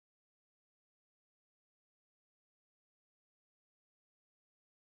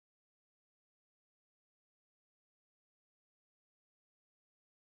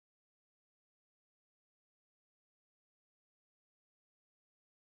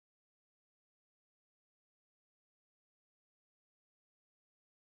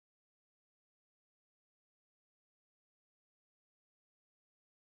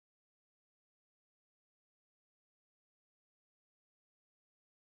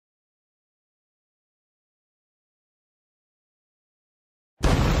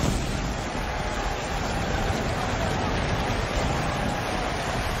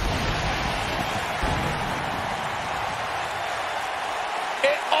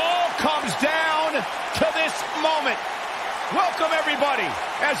moment. Welcome, everybody,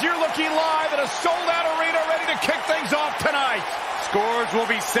 as you're looking live at a sold-out arena ready to kick things off tonight. Scores will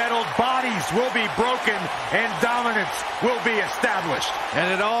be settled, bodies will be broken, and dominance will be established.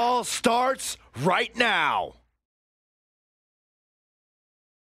 And it all starts right now.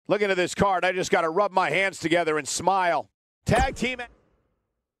 Looking at this card, I just got to rub my hands together and smile. Tag team.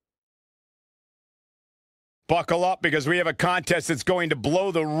 Buckle up, because we have a contest that's going to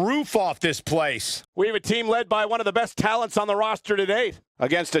blow the roof off this place. We have a team led by one of the best talents on the roster to date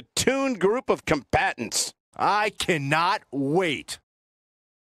against a tuned group of combatants. I cannot wait.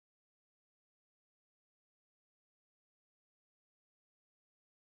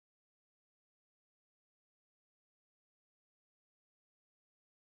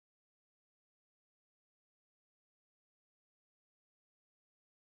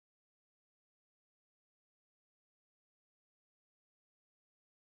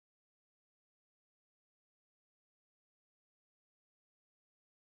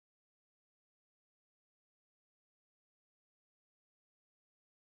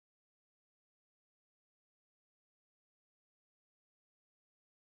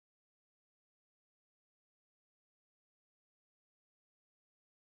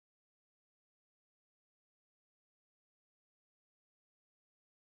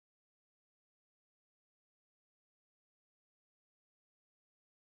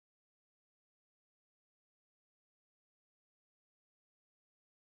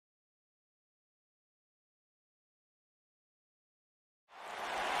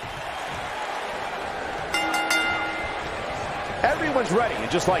 Everyone's ready, and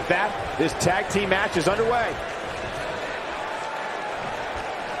just like that, this tag team match is underway.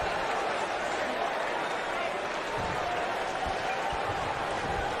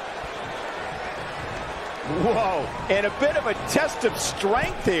 Whoa, and a bit of a test of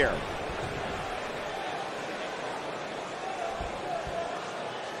strength here.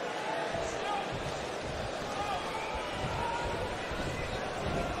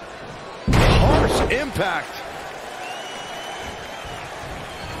 Harsh impact.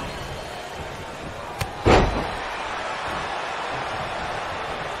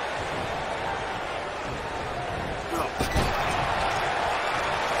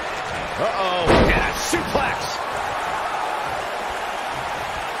 Uh-oh, and a suplex.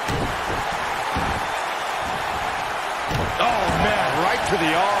 Oh, man, right to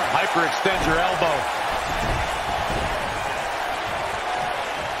the arm. Hyperextend your elbow.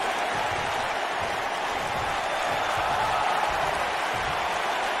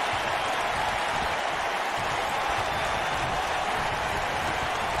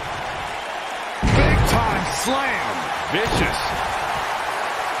 Big time slam. Vicious.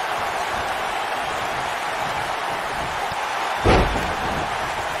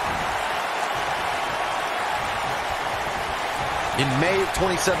 In May of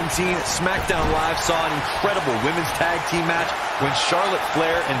 2017, SmackDown Live saw an incredible women's tag team match when Charlotte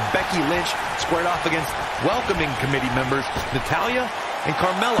Flair and Becky Lynch squared off against welcoming committee members Natalya and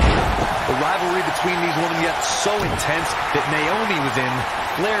Carmella. The rivalry between these women got so intense that Naomi was in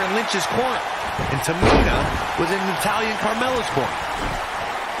Flair and Lynch's corner, and Tamina was in Natalya and Carmella's corner.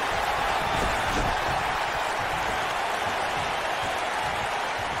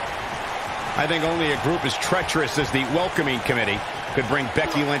 I think only a group as treacherous as the welcoming committee could bring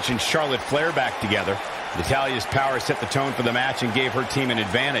Becky Lynch and Charlotte Flair back together. Natalya's power set the tone for the match and gave her team an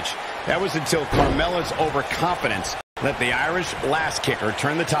advantage. That was until Carmella's overconfidence let the Irish last kicker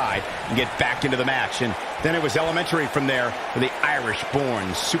turn the tide and get back into the match. And then it was elementary from there for the Irish-born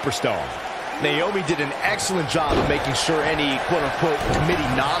superstar. Naomi did an excellent job of making sure any quote-unquote committee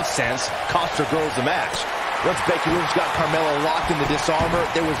nonsense cost her girls the match. Once Becky Lynch got Carmella locked in the disarmor,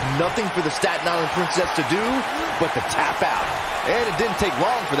 there was nothing for the Staten Island Princess to do but to tap out. And it didn't take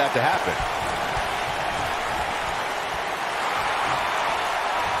long for that to happen.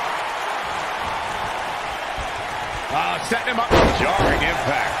 Setting him up. Jarring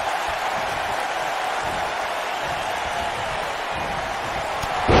impact.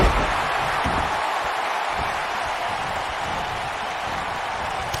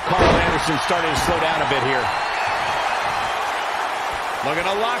 Starting to slow down a bit here. Looking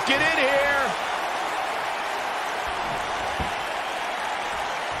to lock it in here.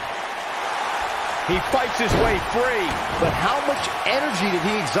 He fights his way free. But how much energy did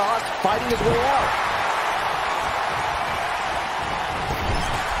he exhaust fighting his way out?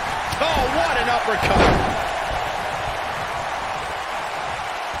 Oh, what an uppercut.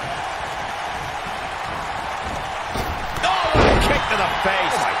 To the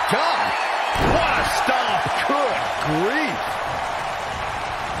face. Oh, my God. What a stomp. Good grief.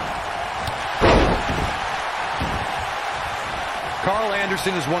 Carl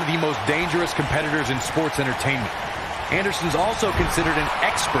Anderson is one of the most dangerous competitors in sports entertainment. Anderson's also considered an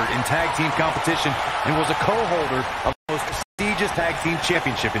expert in tag team competition and was a co-holder of the most prestigious tag team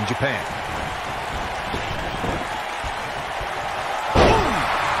championship in Japan. Boom!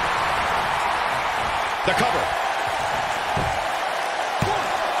 The cover.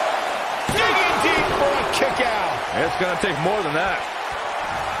 Digging deep for a kick out. It's going to take more than that.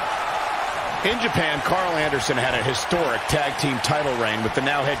 In Japan, Carl Anderson had a historic tag team title reign with the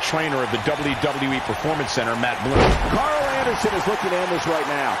now head trainer of the WWE Performance Center, Matt Bloom. Carl Anderson is looking at this right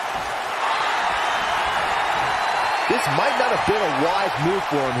now. This might not have been a wise move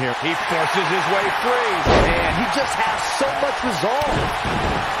for him here. He forces his way free. And he just has so much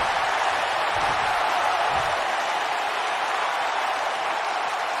resolve.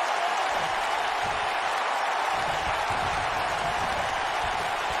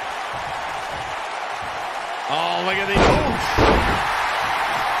 Oh, look at the oof.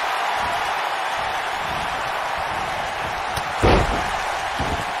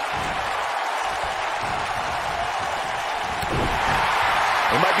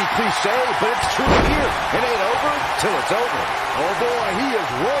 It might be cliche, but it's true here. It ain't over till it's over. Oh boy, he is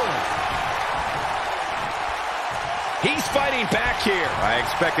rolling. He's fighting back here. I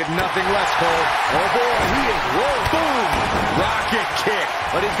expected nothing less, Cole. Oh boy, he is rolling. Boom! Rocket kick.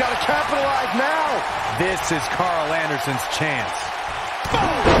 But he's got to capitalize now. This is Carl Anderson's chance.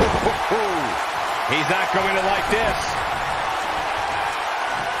 Boom! He's not going to like this.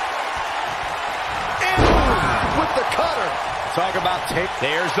 With the cutter. Talk about take.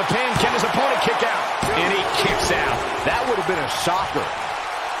 There's the pin. Can his opponent kick out? And he kicks out. That would have been a shocker.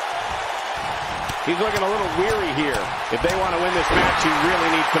 He's looking a little weary here. If they want to win this match, he really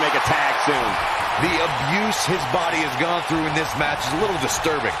needs to make a tag soon. The abuse his body has gone through in this match is a little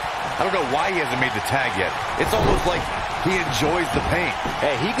disturbing. I don't know why he hasn't made the tag yet. It's almost like he enjoys the pain.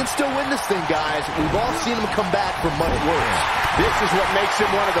 Hey, he can still win this thing, guys. We've all seen him come back from much worse. This is what makes him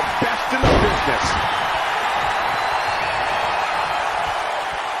one of the best in the business.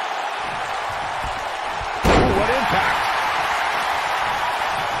 What impact.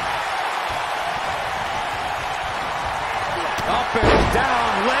 Up and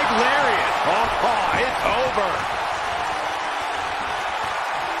down, leg lariat. Oh, it's over.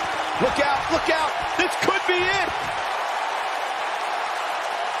 Look out, look out. This could be it.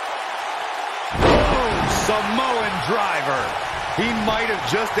 Boom, Samoan driver. He might have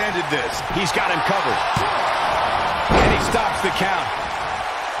just ended this. He's got him covered. And he stops the count.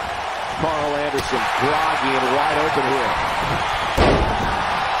 Carl Anderson groggy and wide open here.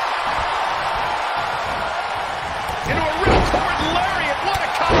 Into a ripcord lariat. What a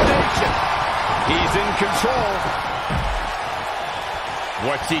combination. He's in control.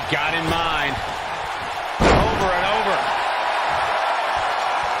 What's he got in mind? Over and over.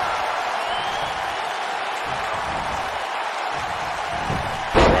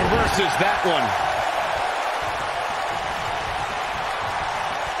 Reverses that one.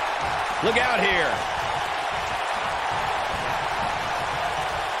 Look out here.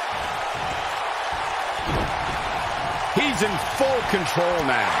 He's in full control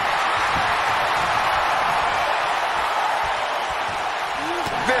now.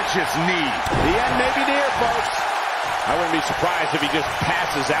 Vicious knee. The end may be near, folks. I wouldn't be surprised if he just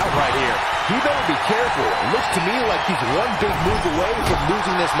passes out right here. He better be careful. It looks to me like he's one big move away from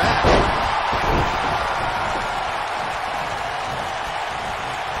losing this match.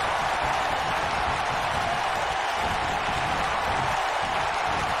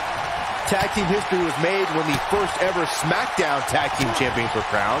 Tag team history was made when the first ever SmackDown Tag Team Champions were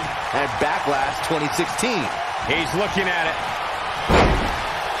crowned at Backlash 2016. He's looking at it.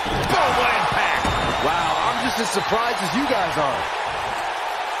 Boom, what impact. Wow, I'm just as surprised as you guys are.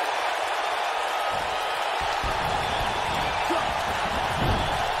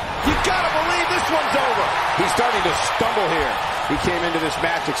 You gotta believe this one's over. He's starting to stumble here. He came into this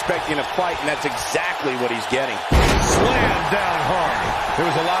match expecting a fight, and that's exactly what he's getting. Slammed down hard. There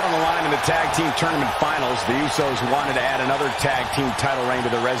was a lot on the line in the tag team tournament finals. The Usos wanted to add another tag team title reign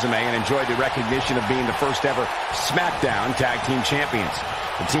to their resume and enjoyed the recognition of being the first ever SmackDown Tag Team Champions.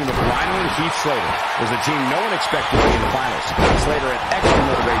 The team of Rhino and Heath Slater was the team no one expected to be in the finals. Slater had extra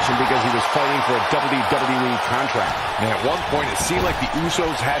motivation because he was fighting for a WWE contract. And at one point, it seemed like the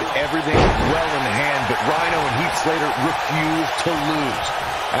Usos had everything well in hand, but Rhino and Heath Slater refused to lose.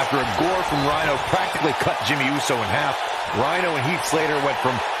 After a gore from Rhino practically cut Jimmy Uso in half, Rhino and Heath Slater went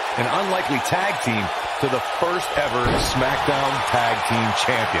from an unlikely tag team to the first ever SmackDown Tag Team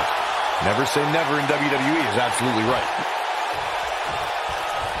Champion. Never say never in WWE is absolutely right.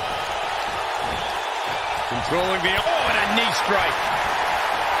 Controlling the... Oh, and a knee strike.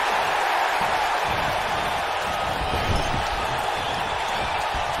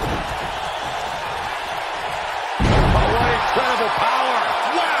 Oh, what incredible power.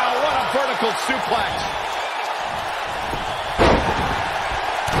 Wow, what a vertical suplex.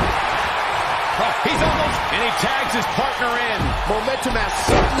 Oh, he's almost... And he tags his partner in. Momentum has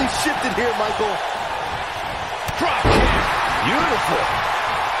certainly shifted here, Michael. Drop kick. Beautiful.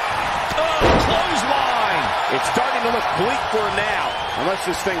 Oh, clothesline. It's starting to look bleak for him now. Unless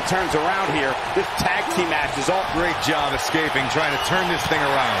this thing turns around here, this tag team match is all... Great job escaping, trying to turn this thing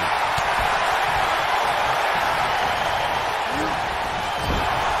around.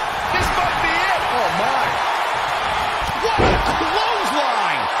 This might be it. Oh, my. What a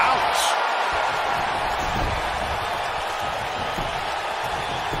clothesline. Ouch.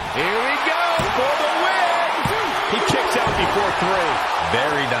 Here we go for the win. He kicks out before 3.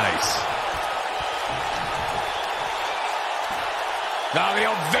 Very nice. Now the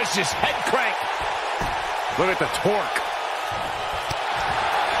old vicious head crank. Look at the torque.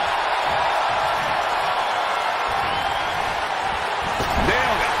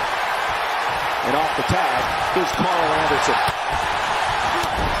 Nailed it. And off the tag, here's Carl Anderson.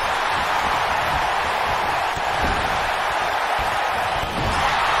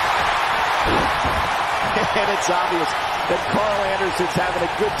 And it's obvious that Carl Anderson's having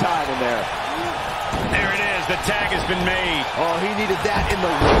a good time in there. There it is. The tag has been made. Oh, he needed that in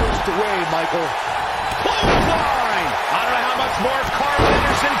the worst way, Michael. Clothesline. I don't know how much more Carl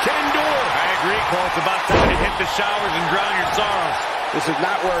Anderson can endure. I agree, Cole. It's about time to hit the showers and drown your sorrows. This is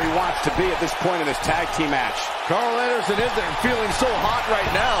not where he wants to be at this point in this tag team match. Carl Anderson is there feeling so hot right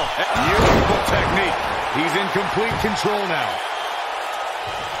now. Beautiful technique. He's in complete control now.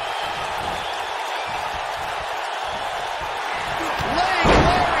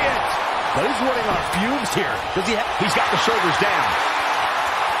 But he's running on fumes here. Does he he's got the shoulders down.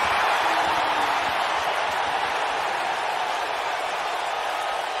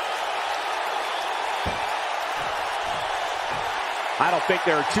 I don't think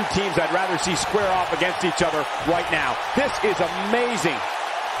there are two teams I'd rather see square off against each other right now. This is amazing.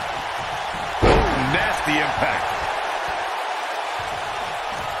 Ooh, nasty impact.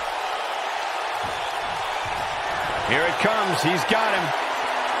 Here it comes. He's got him.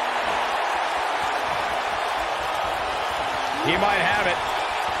 He might have it.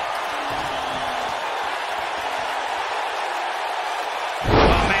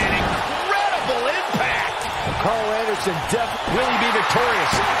 Oh, man, incredible impact. Carl Anderson definitely Will he be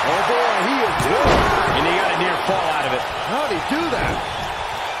victorious? Oh, boy, he is good. And he got a near fall out of it. How did he do that?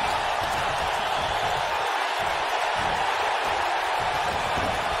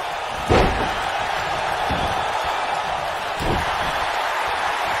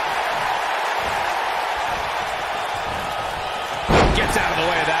 Gets out of the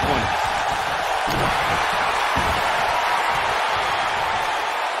way of that one.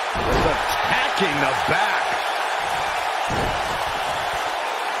 Attacking the back.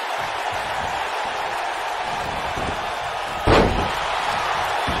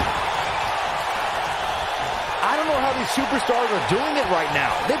 I don't know how these superstars are doing it right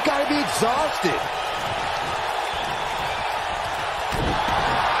now. They've got to be exhausted.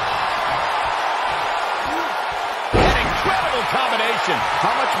 Combination.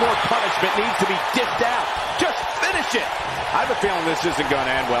 How much more punishment needs to be dished out? Just finish it. I have a feeling this isn't going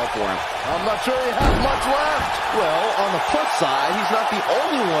to end well for him. I'm not sure he has much left. Well, on the plus side, he's not the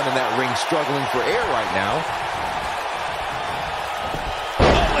only one in that ring struggling for air right now.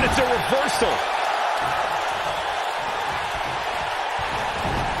 Oh, and it's a reversal.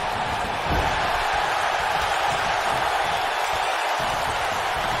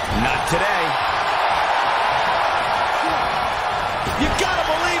 Not today. You gotta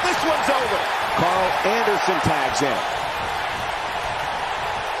believe this one's over. Carl Anderson tags in.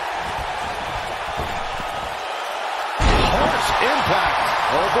 Harsh impact.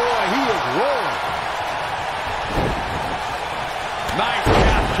 Oh boy, he is rolling. Nice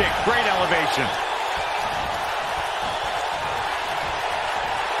calf kick. Great elevation.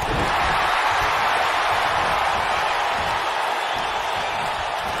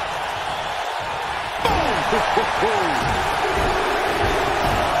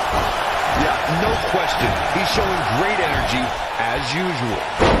 Yeah, no question. He's showing great energy as usual.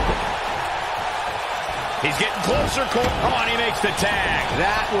 He's getting closer, Cole. Come on, he makes the tag.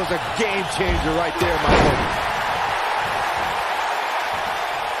 That was a game changer right there, Michael.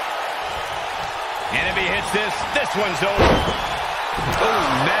 And if he hits this one's over. Oh,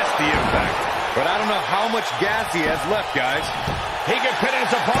 nasty impact. But I don't know how much gas he has left, guys. He could pin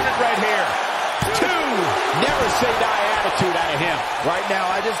his opponent right here. 2. attitude out of him. Right now,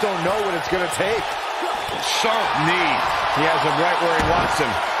 I just don't know what it's going to take. Sharp knee. He has him right where he wants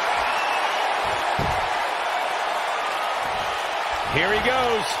him. Here he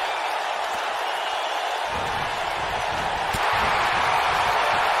goes.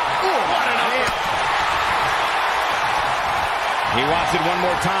 Ooh, what an upper. He wants it one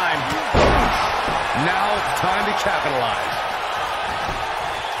more time. Now it's time to capitalize.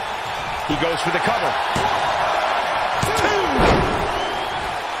 He goes for the cover.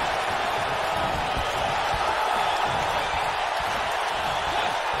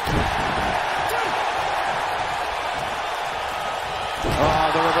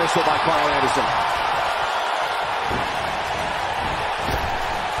 The reversal by Carl Anderson.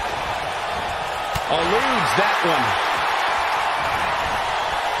 Eludes that one.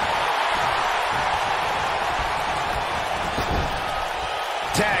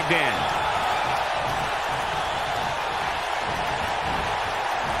 Tagged in.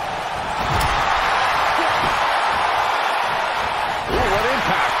 Ooh, what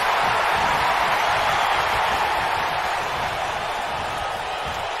impact.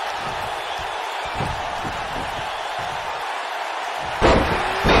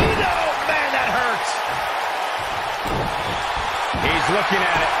 Looking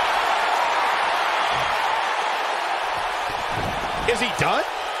at it. Is he done?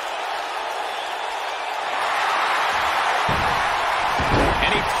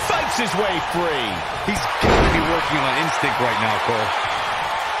 And he fights his way free. He's got to be working on instinct right now, Cole.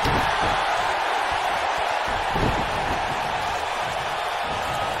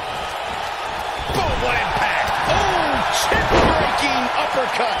 Boom, what impact. Oh, chip-breaking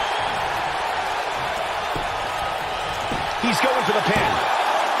uppercut. He's going for the pin.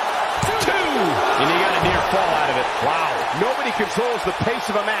 2! And he got a near fall out of it. Wow. Nobody controls the pace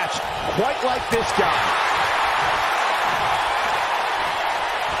of a match quite like this guy.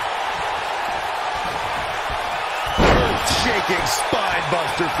 Earth-shaking spine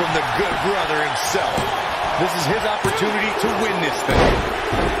buster from the good brother himself. This is his opportunity to win this thing.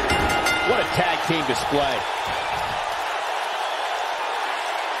 What a tag team display.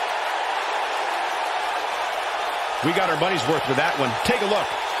 We got our money's worth with that one. Take a look.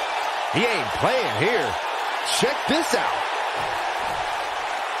 He ain't playing here. Check this out.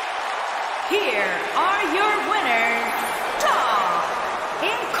 Here are your winners, Tom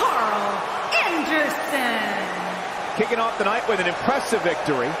and Carl Anderson. Kicking off the night with an impressive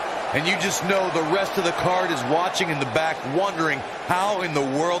victory. And you just know the rest of the card is watching in the back, wondering how in the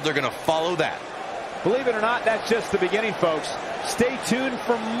world they're going to follow that. Believe it or not, that's just the beginning, folks. Stay tuned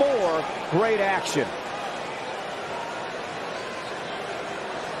for more great action.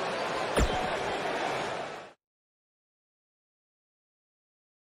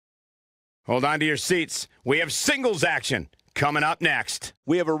 Hold on to your seats. We have singles action coming up next.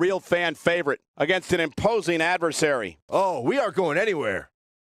 We have a real fan favorite against an imposing adversary. Oh, we aren't going anywhere.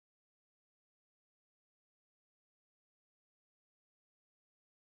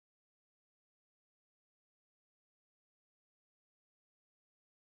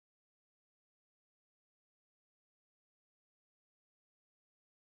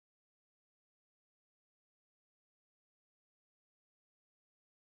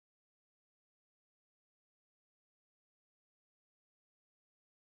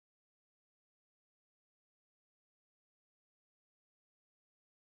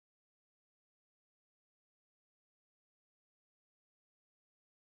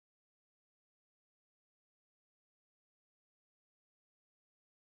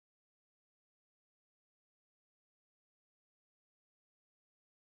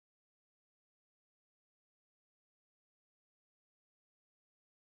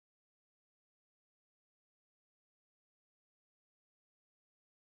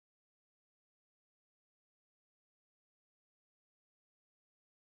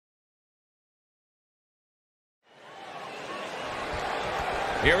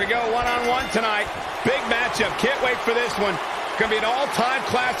 Here we go, one-on-one tonight. Big matchup. Can't wait for this one. Going to be an all-time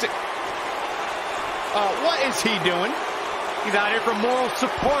classic. What is he doing? He's out here for moral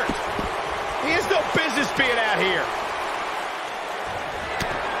support. He has no business being out here.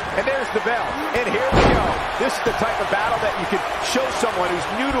 And there's the bell. And here we go. This is the type of battle that you can show someone who's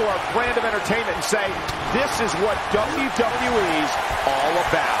new to our brand of entertainment and say, this is what WWE's all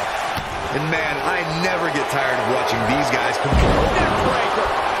about. And man, I never get tired of watching these guys compete.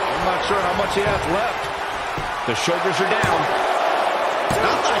 I'm not sure how much he has left. The shoulders are down.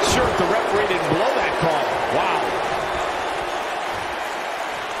 I'm not sure if the referee didn't blow that call. Wow.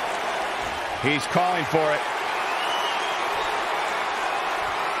 He's calling for it.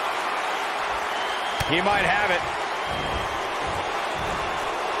 He might have it.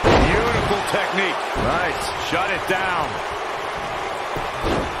 technique. Nice. Shut it down.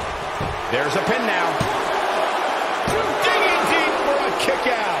 There's a pin now. Digging deep for a kick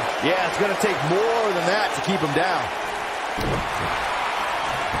out. Yeah, it's going to take more than that to keep him down.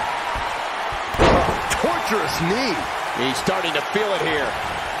 Torturous knee. He's starting to feel it here.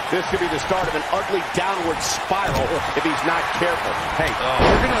 This could be the start of an ugly downward spiral if he's not careful. Hey,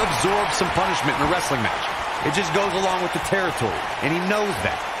 you're going to absorb some punishment in a wrestling match. It just goes along with the territory, and he knows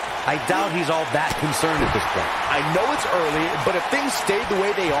that. I doubt he's all that concerned at this point. I know it's early, but if things stay the way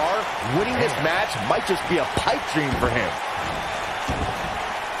they are, winning this match might just be a pipe dream for him.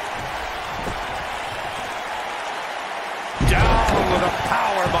 Down with a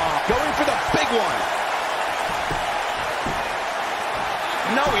power bomb. Going for the big one.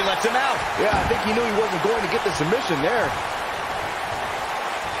 No, he lets him out. Yeah, I think he knew he wasn't going to get the submission there.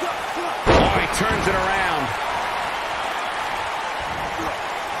 Oh, he turns it around.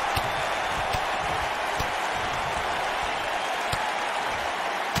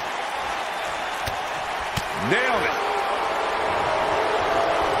 Nailed it.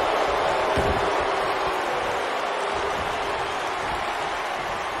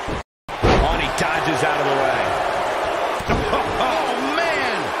 On, he dodges out of the way. Oh,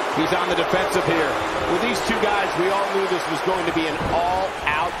 man! He's on the defensive here. With these two guys, we all knew this was going to be an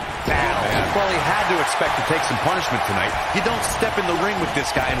all-out battle. Well, he had to expect to take some punishment tonight. You don't step in the ring with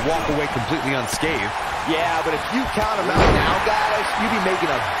this guy and walk away completely unscathed. Yeah, but if you count him out now, guys, you'd be making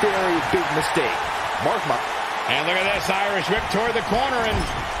a very big mistake. Mark my... And look at this Irish whip toward the corner, and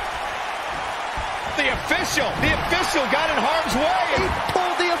the official got in harm's way. He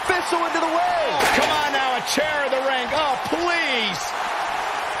pulled the official into the way. Oh, come on now, a chair in the ring. Oh, please.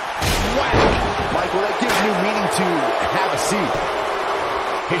 Wow. Michael, that gives new meaning to have a seat.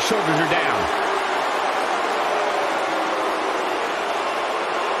 His shoulders are down.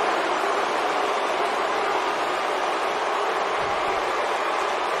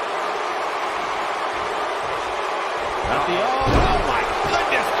 Oh, my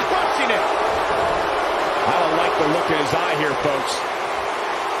goodness, crushing it. I don't like the look in his eye here, folks.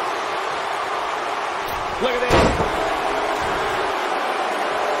 Look at this.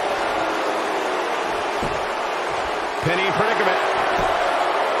 Penny predicament.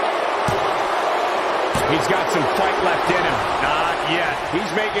 He's got some fight left in him. Not yet.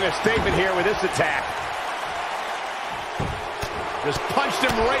 He's making a statement here with this attack. Just punched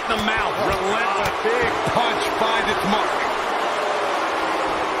him right in the mouth. Relentless. Big punch finds its mark.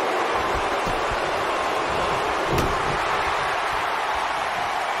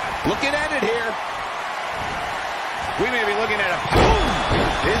 Looking at it here. We may be looking at a boom.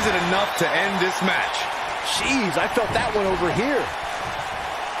 Is it enough to end this match? Jeez, I felt that one over here.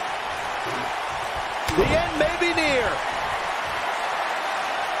 The end may be near.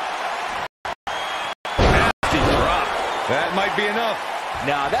 Nasty drop. That might be enough.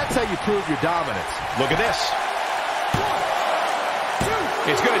 Now, that's how you prove your dominance. Look at this.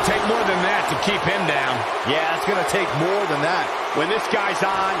 It's going to take more than that to keep him down. Yeah, it's going to take more than that. When this guy's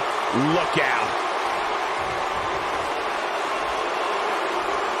on, look out.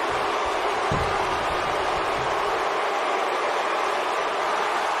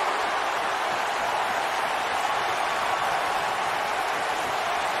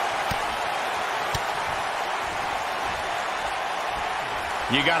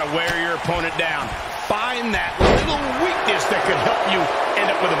 You got to wear your opponent down. Find that little weakness that could help you end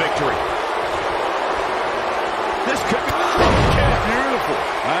up with a victory. This could be beautiful.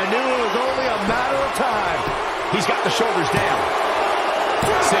 I knew it was only a matter of time. He's got the shoulders down.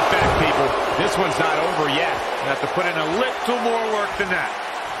 Sit back, people. This one's not over yet. You have to put in a little more work than that.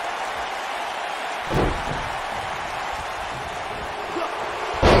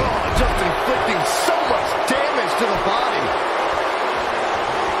 Oh, just inflicting so much damage to the body.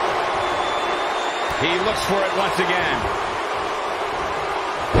 He looks for it once again.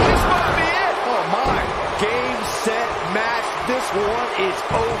 This might be it. Oh, my. Game, set, match. This one is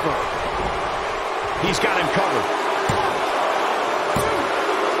over. He's got him covered.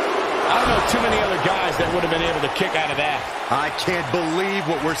 I don't know too many other guys that would have been able to kick out of that. I can't believe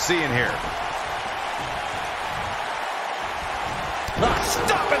what we're seeing here.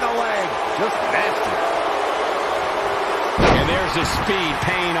 Stop in the leg. Just nasty. And there's his speed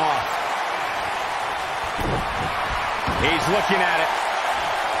paying off. He's looking at it.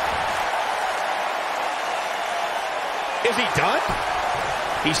 Is he done?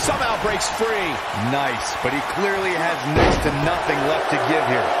 He somehow breaks free. Nice, but he clearly has next to nothing left to give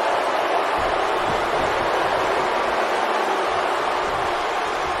here.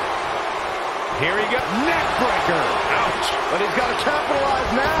 Here he goes. Neck breaker. Ouch. But he's got to capitalize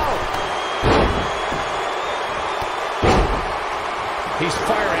now. He's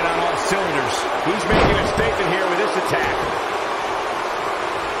firing on all cylinders. He's making a statement here with this attack.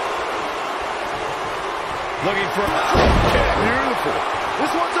 Looking for a kick. Beautiful.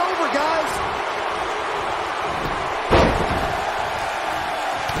 This one's over, guys.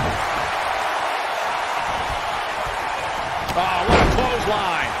 Oh, what a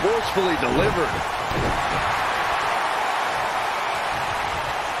clothesline. Forcefully delivered.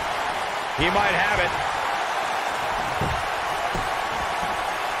 He might have it.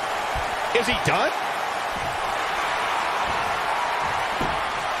 Is he done?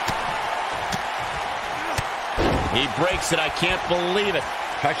 He breaks it. I can't believe it.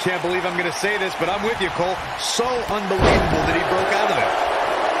 I can't believe I'm going to say this, but I'm with you, Cole. So unbelievable that he broke out of it.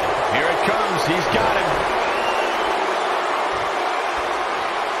 Here it comes. He's got him.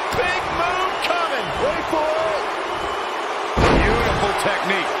 Big move coming. Wait for it. Beautiful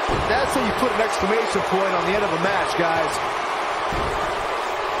technique. That's how you put an exclamation point on the end of a match, guys.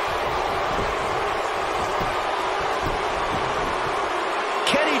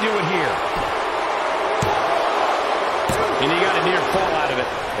 Can he do it here? And he got a near fall out of it.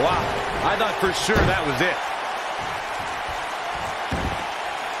 Wow. I thought for sure that was it.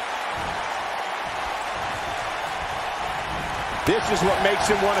 This is what makes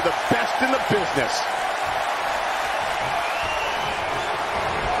him one of the best in the business.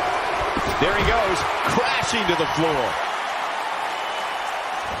 There he goes, crashing to the floor.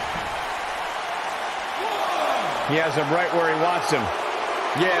 He has him right where he wants him.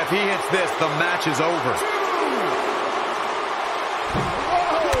 Yeah, if he hits this, the match is over.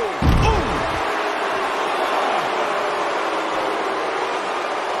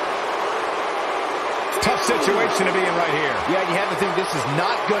 Tough situation to be in right here. Yeah, you have to think this is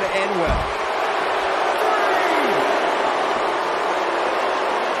not going to end well.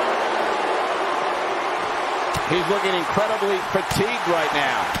 He's looking incredibly fatigued right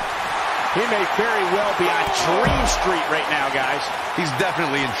now. He may very well be on Dream Street right now, guys. He's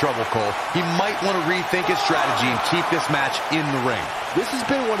definitely in trouble, Cole. He might want to rethink his strategy and keep this match in the ring. This has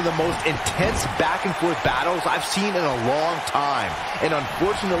been one of the most intense back-and-forth battles I've seen in a long time. And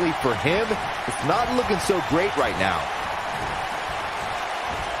unfortunately for him, it's not looking so great right now.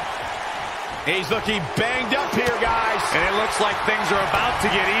 He's looking banged up here, guys. And it looks like things are about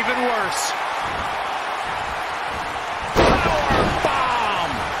to get even worse.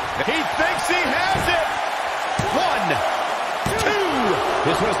 He thinks he has it. 1, 2.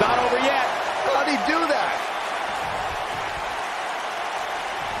 This one's not over yet. How'd he do that?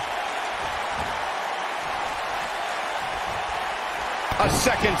 A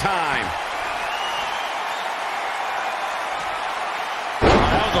second time.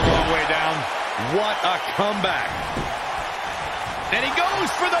 That was a long way down. What a comeback. And he goes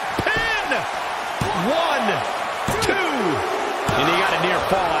for the pin. 1, 2. And he got a near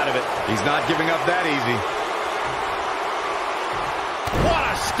fall out of it. He's not giving up that easy. What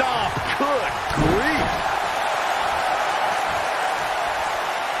a stomp. Good grief.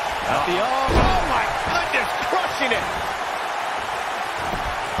 Oh, my goodness. Crushing it.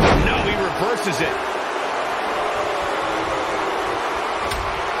 No, he reverses it.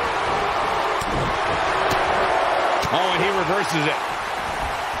 Oh, and he reverses it.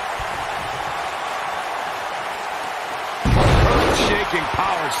 Shaking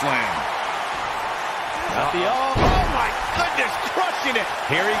power slam. Oh, my goodness, crushing it.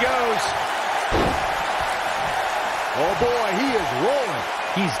 Here he goes. Oh, boy, he is rolling.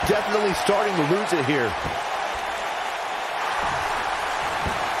 He's definitely starting to lose it here.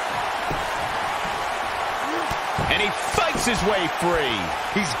 And he fights his way free.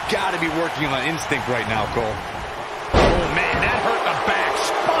 He's got to be working on instinct right now, Cole. Oh, man, that hurt the back.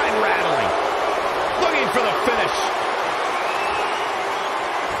 Spine rattling. Looking for the finish.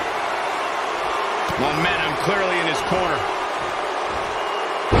 Momentum clearly in his corner.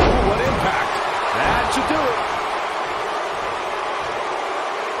 Ooh, what impact. That should do it.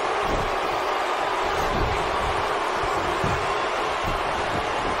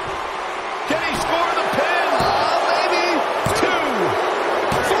 Can he score the pin? Maybe. 2,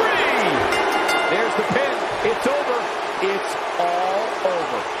 3. There's the pin. It's over. It's all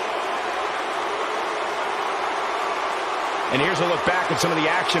over. And here's a look back at some of the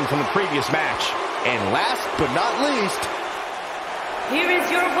action from the previous match. And last but not least, here is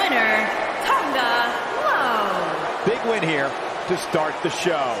your winner, Tonga Low. Big win here to start the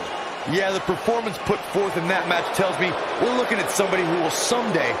show. Yeah, the performance put forth in that match tells me we're looking at somebody who will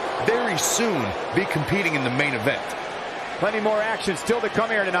someday, very soon, be competing in the main event. Plenty more action still to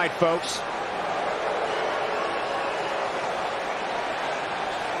come here tonight, folks.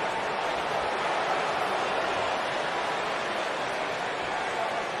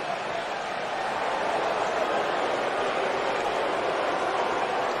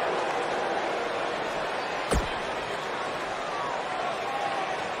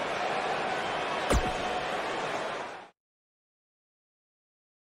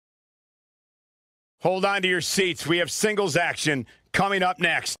 Hold on to your seats. We have singles action coming up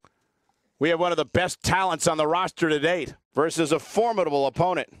next. We have one of the best talents on the roster to date versus a formidable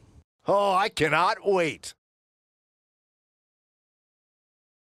opponent. Oh, I cannot wait.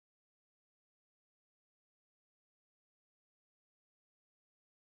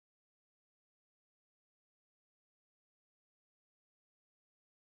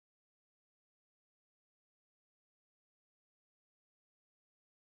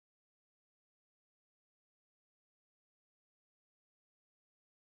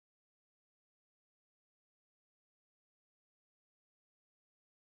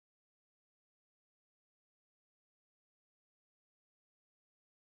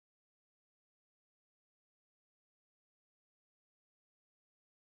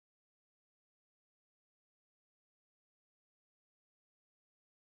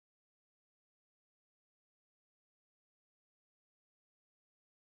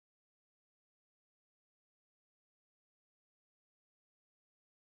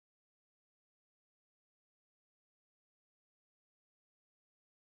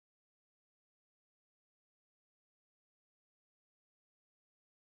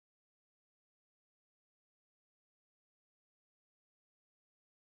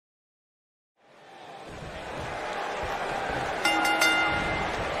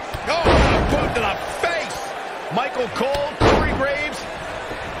 To the face. Michael Cole, Corey Graves,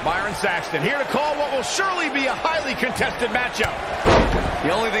 Byron Saxton here to call what will surely be a highly contested matchup.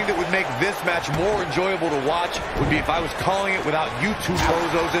 The only thing that would make this match more enjoyable to watch would be if I was calling it without you two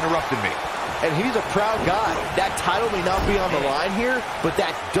bozos interrupting me. And he's a proud guy. That title may not be on the line here, but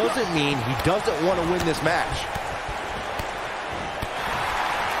that doesn't mean he doesn't want to win this match.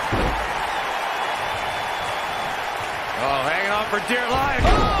 Oh, hanging on for dear life.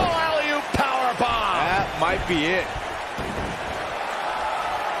 Oh, alley-oop powerbomb. That might be it.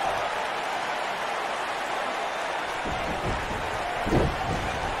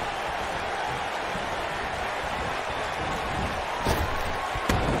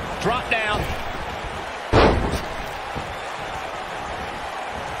 Drop down.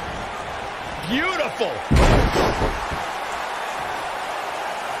 Beautiful.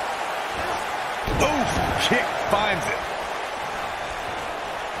 Oof, kick finds it.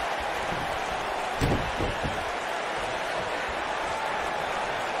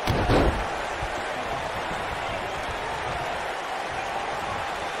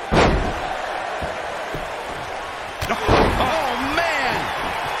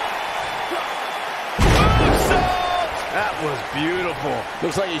 Beautiful.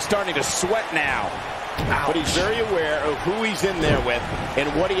 Looks like he's starting to sweat now. Ouch. But he's very aware of who he's in there with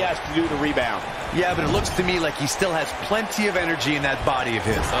and what he has to do to rebound. Yeah, but it looks to me like he still has plenty of energy in that body of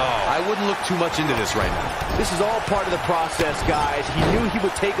his. I wouldn't look too much into this right now. This is all part of the process, guys. He knew he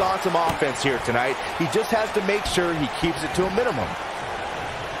would take on some offense here tonight. He just has to make sure he keeps it to a minimum.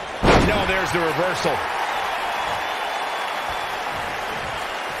 No, there's the reversal.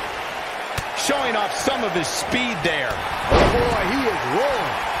 Showing off some of his speed there. Oh, boy, he is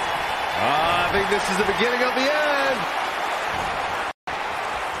rolling. I think this is the beginning of the end.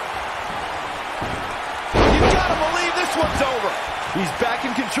 You gotta believe this one's over. He's back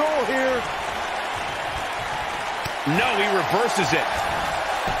in control here. No, he reverses it.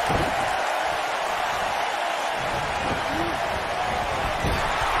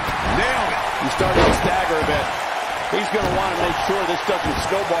 Nailed it. He's starting to stagger a bit. He's going to want to make sure this doesn't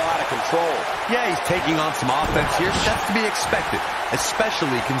snowball out of control. Yeah, he's taking on some offense here, but that's to be expected,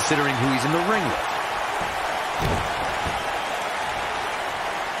 especially considering who he's in the ring with.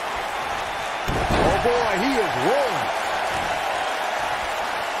 Oh, boy, he is rolling.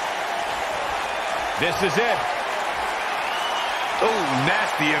 This is it. Oh,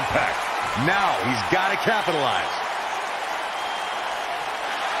 nasty impact. Now he's got to capitalize.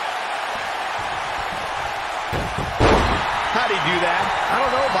 How'd he do that? I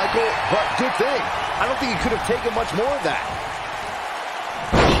don't know, Michael, but good thing. I don't think he could have taken much more of that.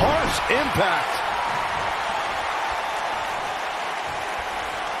 Harsh impact.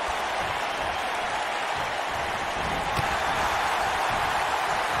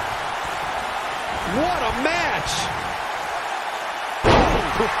 What a match!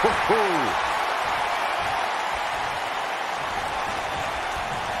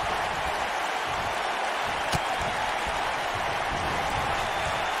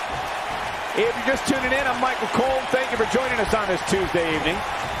 If you're just tuning in, I'm Michael Cole. Thank you for joining us on this Tuesday evening.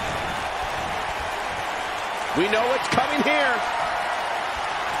 We know what's coming here.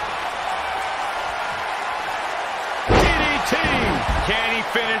 DDT! Can he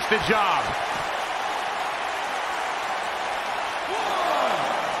finish the job?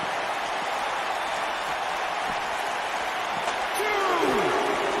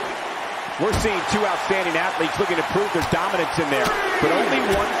 We're seeing two outstanding athletes looking to prove their dominance in there, but only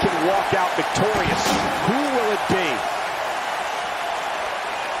one can walk out victorious. Who will it be?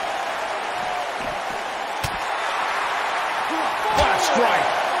 What a strike.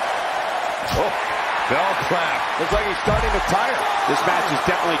 Oh, bell clap. Looks like he's starting to tire. This match is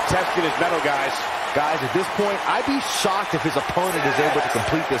definitely testing his mettle, guys. Guys, at this point, I'd be shocked if his opponent is able to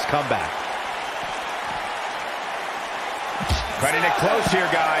complete this comeback. Cutting it close here,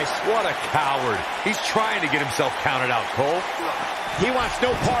 guys. What a coward. He's trying to get himself counted out, Cole. He wants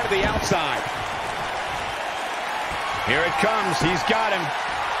no part of the outside. Here it comes. He's got him.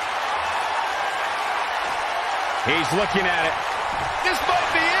 He's looking at it. This might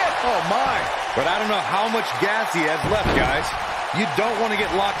be it. Oh, my. But I don't know how much gas he has left, guys. You don't want to get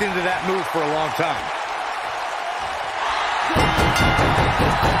locked into that move for a long time.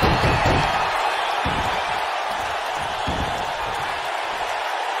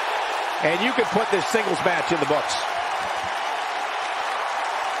 And you can put this singles match in the books.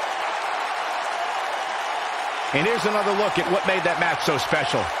 And here's another look at what made that match so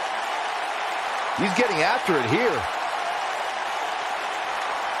special. He's getting after it here.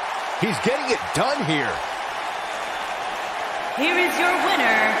 He's getting it done here. Here is your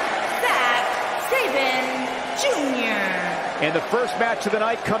winner, Zack Saban Jr. And the first match of the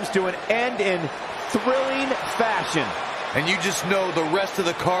night comes to an end in thrilling fashion. And you just know the rest of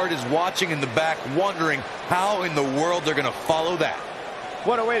the card is watching in the back, wondering how in the world they're going to follow that.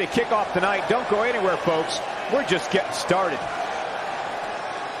 What a way to kick off tonight. Don't go anywhere, folks. We're just getting started.